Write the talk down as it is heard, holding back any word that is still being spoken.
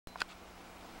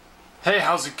Hey,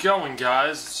 how's it going,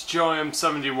 guys? It's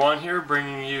JoeM71 here,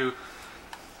 bringing you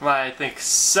my, I think,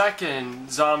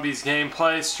 second Zombies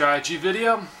gameplay strategy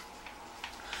video.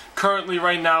 Currently,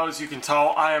 right now, as you can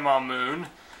tell, I am on Moon.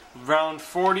 Round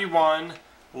 41,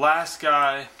 last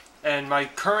guy, and my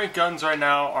current guns right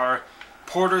now are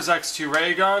Porter's X2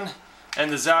 ray gun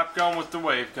and the Zap gun with the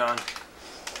wave gun.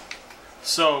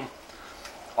 So,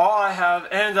 all I have,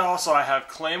 and also I have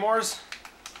Claymores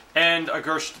and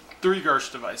a three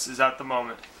Gersh devices at the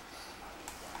moment.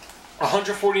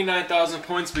 149,000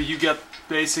 points, but you get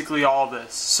basically all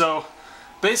this. So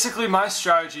basically my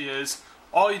strategy is,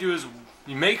 all you do is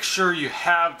you make sure you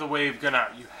have the wave gun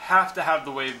out. You have to have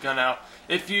the wave gun out.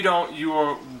 If you don't,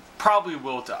 you probably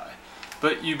will die.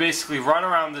 But you basically run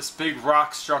around this big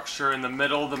rock structure in the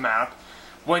middle of the map.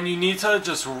 When you need to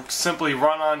just simply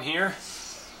run on here,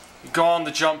 go on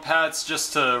the jump pads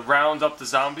just to round up the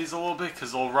zombies a little bit,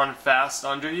 because they'll run fast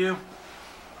under you.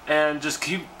 And just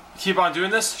keep on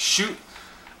doing this. Shoot.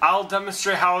 I'll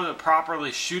demonstrate how to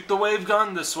properly shoot the wave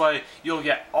gun. This way you'll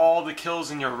get all the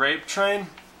kills in your rape train.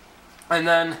 And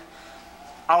then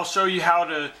I'll show you how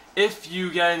to, if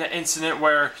you get in an incident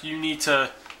where you need to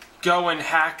go and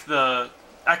hack the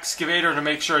excavator to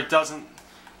make sure it doesn't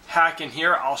hack in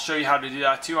here, I'll show you how to do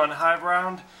that too on high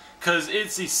ground. Because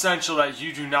it's essential that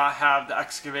you do not have the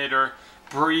excavator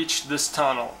breach this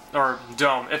tunnel, or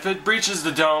dome. If it breaches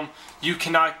the dome, you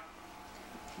cannot,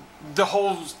 the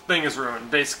whole thing is ruined.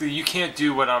 Basically, you can't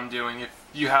do what I'm doing if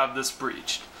you have this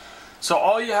breached. So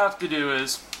all you have to do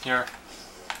is, here,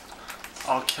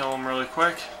 I'll kill him really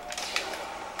quick.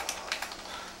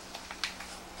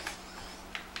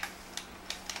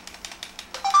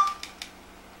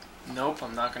 Nope,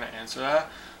 I'm not going to answer that.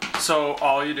 So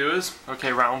all you do is,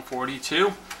 okay, round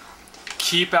 42,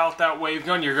 keep out that wave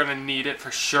gun. You're going to need it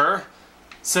for sure.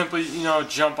 Simply,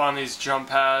 jump on these jump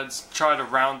pads, try to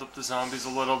round up the zombies a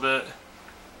little bit,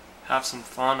 have some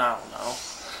fun, I don't know.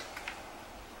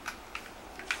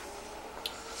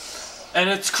 And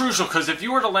it's crucial, because if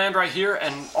you were to land right here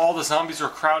and all the zombies were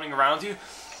crowding around you,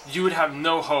 you would have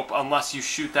no hope unless you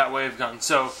shoot that wave gun.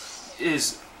 So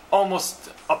it's almost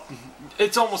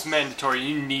mandatory,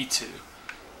 you need to.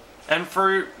 And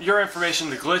for your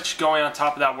information, the glitch going on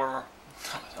top of that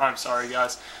I'm sorry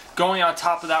guys, going on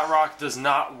top of that rock does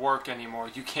not work anymore.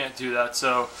 You can't do that.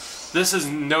 So this is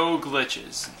no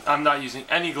glitches. I'm not using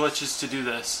any glitches to do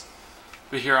this.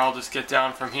 But here, I'll just get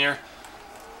down from here.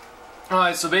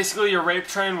 Alright, so basically your rape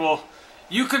train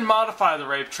you can modify the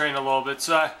rape train a little bit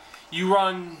so that you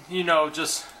run,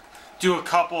 just do a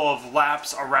couple of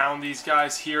laps around these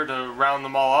guys here to round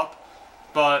them all up.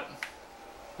 But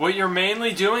what you're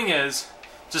mainly doing is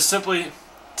just simply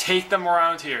take them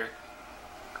around here.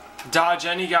 Dodge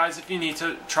any guys if you need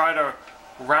to, try to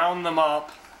round them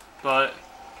up, but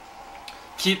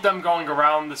keep them going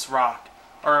around this rock,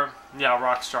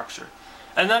 rock structure.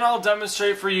 And then I'll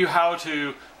demonstrate for you how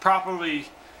to properly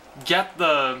get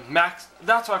the max.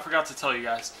 That's what I forgot to tell you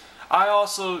guys. I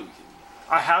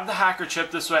have the hacker chip.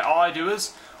 This way, all I do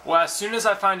is, as soon as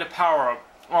I find a power-up,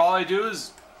 all I do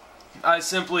is I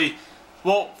simply,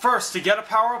 first, to get a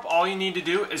power-up, all you need to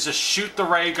do is just shoot the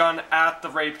ray gun at the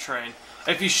rape train.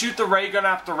 If you shoot the ray gun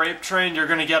at the rape train, you're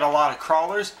going to get a lot of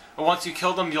crawlers, but once you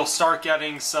kill them, you'll start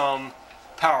getting some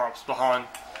power-ups behind.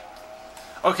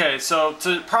 Okay, so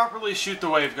to properly shoot the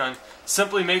wave gun,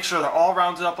 simply make sure they're all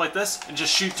rounded up like this, and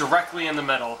just shoot directly in the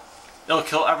middle. It'll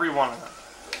kill every one of them.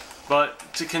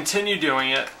 But to continue doing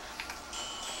it,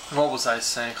 what was I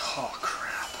saying? Oh,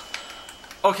 crap.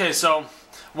 Okay, so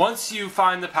once you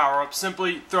find the power-up,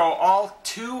 simply throw all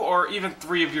 2 or even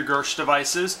 3 of your Gersh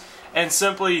devices, and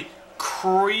simply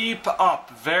creep up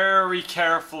very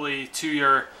carefully to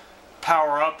your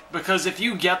power-up, because if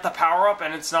you get the power-up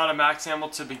and it's not a max ammo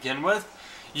to begin with,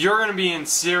 you're going to be in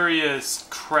serious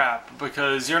crap,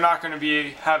 because you're not going to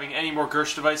be having any more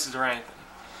Gersh devices or anything.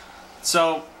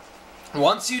 So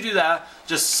once you do that,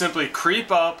 just simply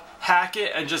creep up, hack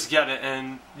it, and just get it,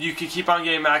 and you can keep on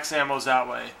getting max ammos that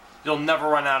way. You'll never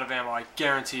run out of ammo, I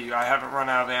guarantee you. I haven't run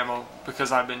out of ammo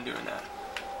because I've been doing that.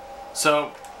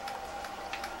 So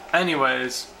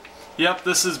anyways, yep,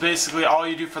 this is basically all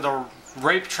you do for the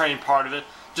rape train part of it.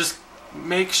 Just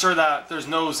make sure that there's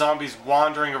no zombies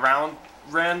wandering around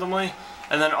randomly,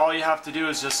 and then all you have to do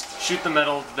is just shoot the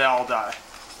middle, they all die.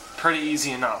 Pretty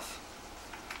easy enough.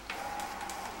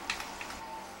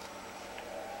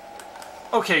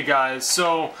 Okay guys,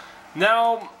 so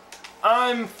now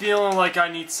I'm feeling like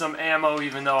I need some ammo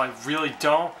even though I really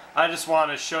don't. I just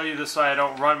want to show you this so I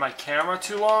don't run my camera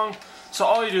too long. So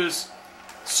all you do is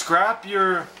scrap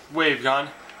your wave gun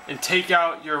and take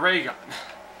out your ray gun.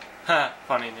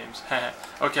 Funny names.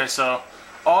 Okay, so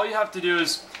all you have to do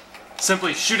is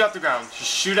simply shoot at the ground. Just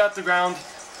shoot at the ground.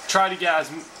 Try to get as...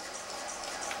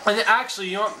 And actually,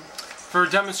 you know what? For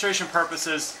demonstration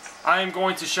purposes, I am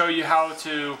going to show you how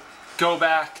to go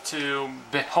back to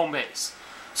home base.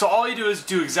 So all you do is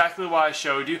do exactly what I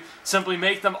showed you. Simply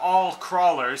make them all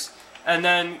crawlers, and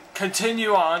then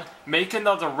continue on. Make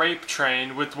another rape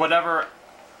train with whatever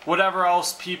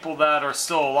else people that are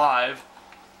still alive.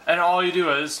 And all you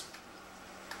do is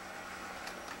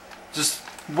just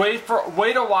wait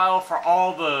a while for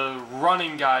all the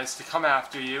running guys to come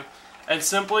after you, and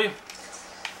simply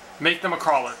make them a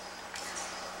crawler.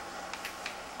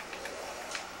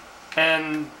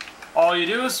 And all you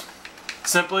do is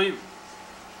simply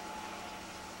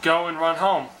go and run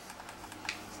home.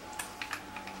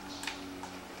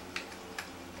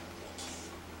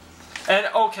 And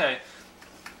okay,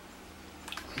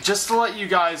 just to let you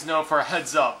guys know, for a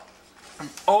heads up,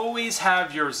 always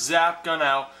have your zap gun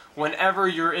out whenever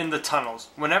you're in the tunnels.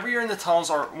 Whenever you're in the tunnels,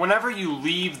 or whenever you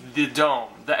leave the dome,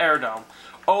 the air dome,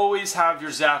 always have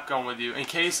your zap gun with you in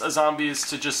case a zombie is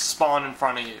to just spawn in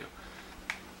front of you.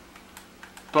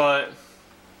 But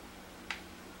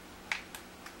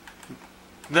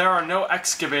there are no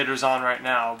excavators on right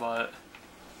now, but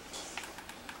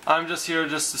I'm just here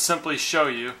just to simply show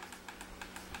you.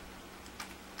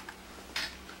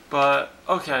 But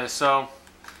okay, so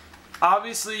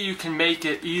obviously you can make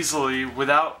it easily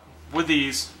with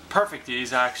these, perfect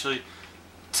ease actually,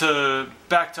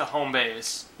 back to home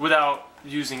base without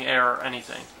using air or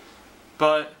anything.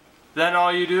 But then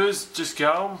all you do is just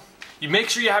go. You make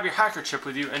sure you have your hacker chip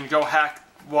with you and go hack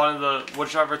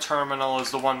whichever terminal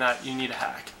is the one that you need to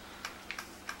hack.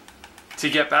 To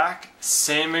get back,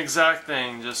 same exact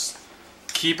thing. Just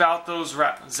keep out those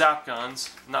zap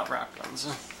guns, not rap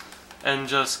guns, and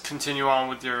just continue on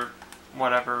with your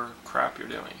whatever crap you're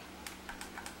doing.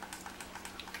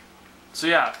 So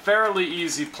yeah, fairly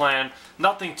easy plan.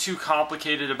 Nothing too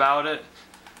complicated about it.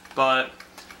 But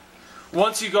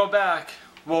once you go back,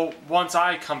 well, once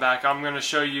I come back, I'm going to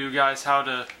show you guys how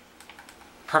to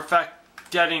perfect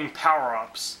getting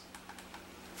power-ups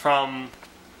from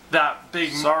that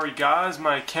big... Sorry guys,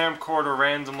 my camcorder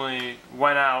randomly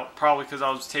went out, probably because I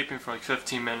was taping for like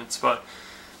 15 minutes, but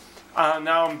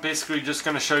now I'm basically just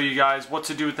going to show you guys what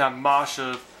to do with that mosh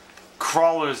of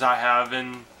crawlers I have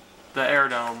in the air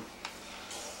dome.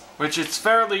 Which it's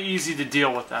fairly easy to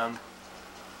deal with them.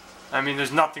 I mean,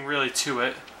 there's nothing really to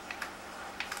it.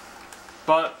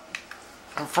 But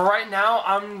for right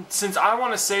now, since I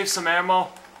want to save some ammo,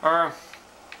 or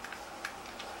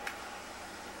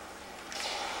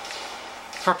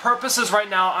for purposes right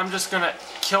now, I'm just gonna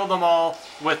kill them all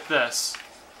with this.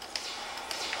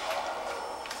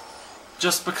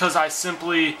 Just because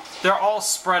they're all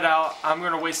spread out. I'm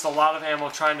gonna waste a lot of ammo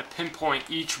trying to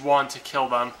pinpoint each one to kill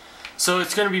them. So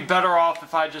it's gonna be better off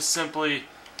if I just simply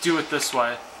do it this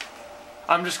way.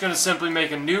 I'm just gonna simply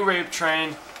make a new rape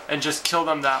train and just kill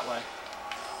them that way.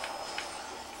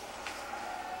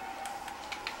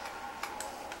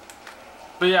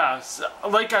 But yeah,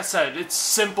 like I said, it's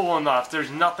simple enough. There's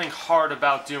nothing hard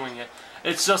about doing it.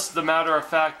 It's just the matter of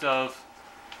fact of,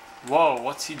 whoa,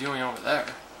 what's he doing over there?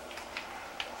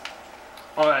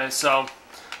 Okay, so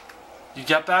you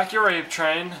get back your rape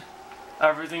train.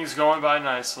 Everything's going by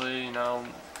nicely, you know,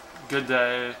 good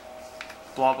day,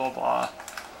 blah blah blah.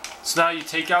 So now you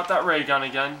take out that ray gun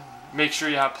again. Make sure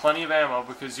you have plenty of ammo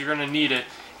because you're going to need it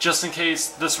just in case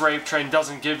this rape train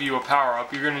doesn't give you a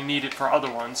power-up. You're going to need it for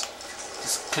other ones.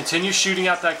 Just continue shooting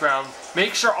at that ground.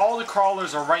 Make sure all the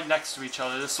crawlers are right next to each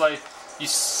other. This way you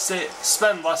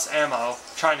spend less ammo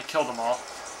trying to kill them all.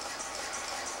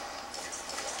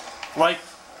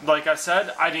 Like I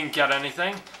said, I didn't get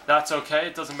anything. That's okay.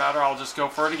 It doesn't matter. I'll just go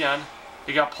for it again.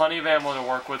 You got plenty of ammo to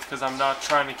work with because I'm not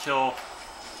trying to kill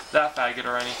that faggot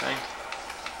or anything.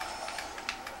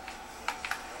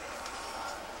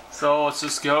 So let's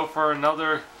just go for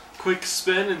another quick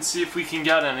spin and see if we can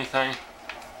get anything.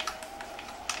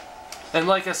 And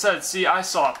like I said, see, I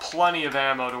saw plenty of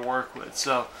ammo to work with,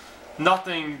 so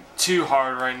nothing too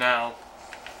hard right now.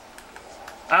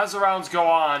 As the rounds go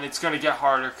on, it's going to get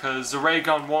harder because the ray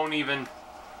gun won't even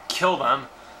kill them.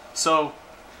 So,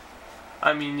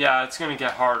 I mean, yeah, it's going to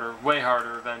get harder, way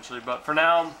harder eventually. But for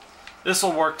now, this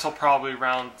will work till probably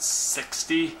around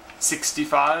 60,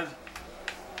 65.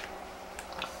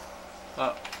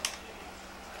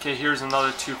 Okay, here's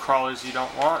another 2 crawlers you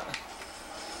don't want.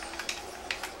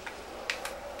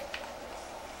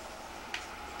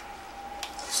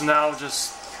 So now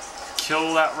just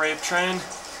kill that rape train,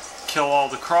 kill all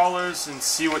the crawlers, and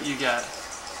see what you get.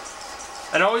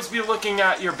 And always be looking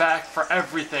at your back for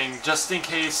everything, just in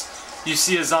case you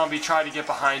see a zombie try to get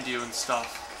behind you and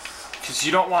stuff. Because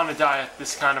you don't want to die at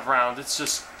this kind of round. It's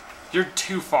just, you're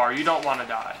too far. You don't want to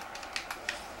die.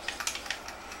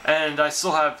 And I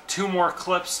still have 2 more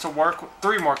clips to work with,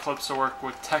 3 more clips to work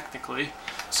with technically.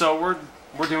 So we're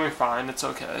doing fine. It's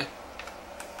okay.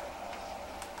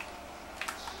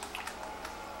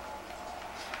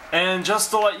 And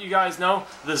just to let you guys know,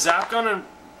 the zap gun and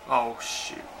oh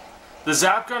shoot, the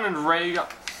zap gun and ray gun,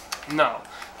 no.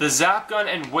 The zap gun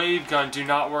and wave gun do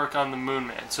not work on the Moon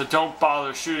Man, so don't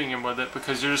bother shooting him with it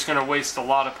because you're just going to waste a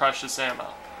lot of precious ammo.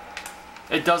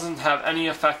 It doesn't have any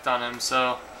effect on him,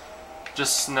 so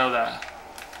just know that.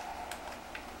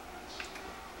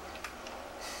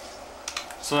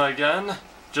 So again,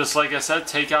 just like I said,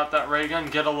 take out that ray gun,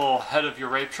 get a little ahead of your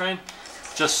rape train,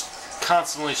 just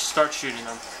constantly start shooting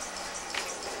them.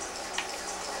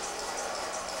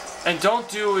 And don't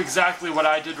do exactly what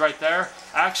I did right there.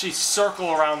 Actually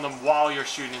circle around them while you're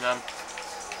shooting them.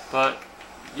 But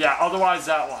yeah, otherwise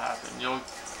that will happen. You'll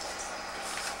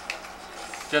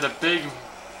get a big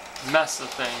mess of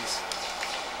things.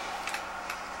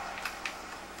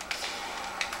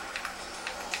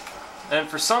 And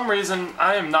for some reason,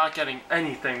 I am not getting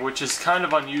anything, which is kind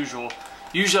of unusual.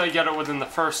 Usually I get it within the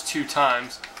first 2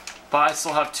 times, but I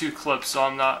still have 2 clips, so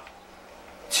I'm not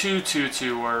too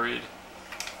worried.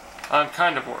 I'm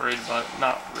kind of worried, but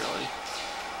not really.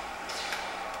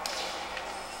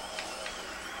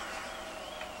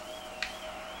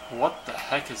 What the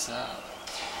heck is that?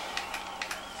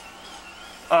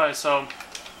 Alright, so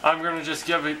I'm gonna just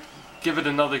give it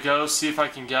another go, see if I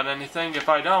can get anything. If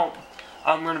I don't,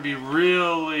 I'm gonna be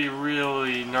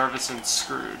really nervous and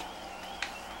screwed.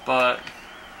 But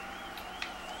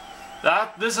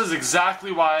this is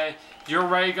exactly why your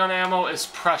ray gun ammo is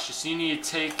precious. You need to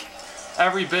take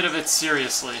every bit of it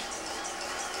seriously.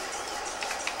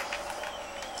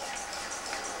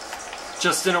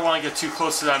 Just didn't want to get too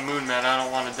close to that Moon Man. I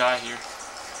don't want to die here.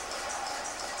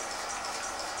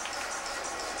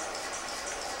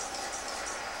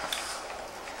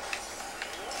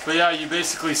 But yeah, you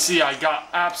basically see I got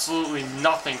absolutely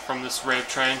nothing from this rape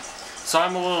train. So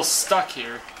I'm a little stuck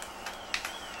here.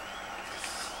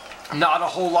 Not a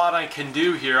whole lot I can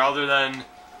do here other than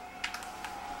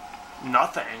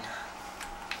nothing.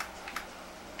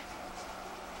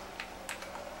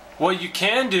 What you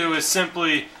can do is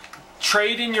simply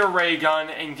trade in your ray gun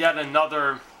and get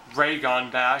another ray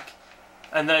gun back,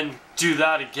 and then do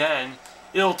that again.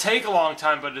 It'll take a long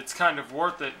time, but it's kind of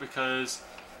worth it because,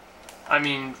 I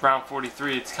mean, round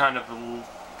 43, it's kind of a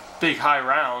big high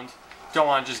round. Don't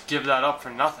want to just give that up for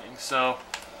nothing. So,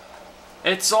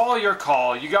 it's all your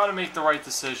call. You got to make the right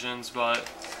decisions, but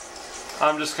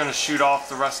I'm just going to shoot off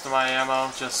the rest of my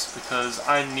ammo just because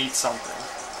I need something.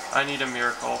 I need a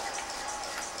miracle.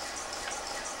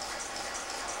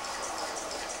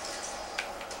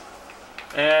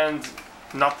 And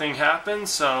nothing happened,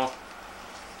 so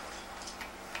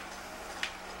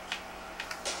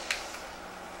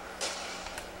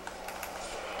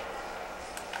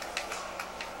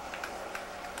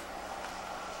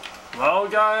well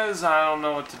guys, I don't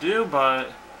know what to do,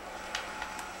 but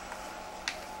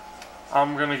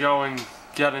I'm gonna go and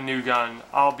get a new gun.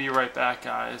 I'll be right back,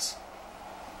 guys.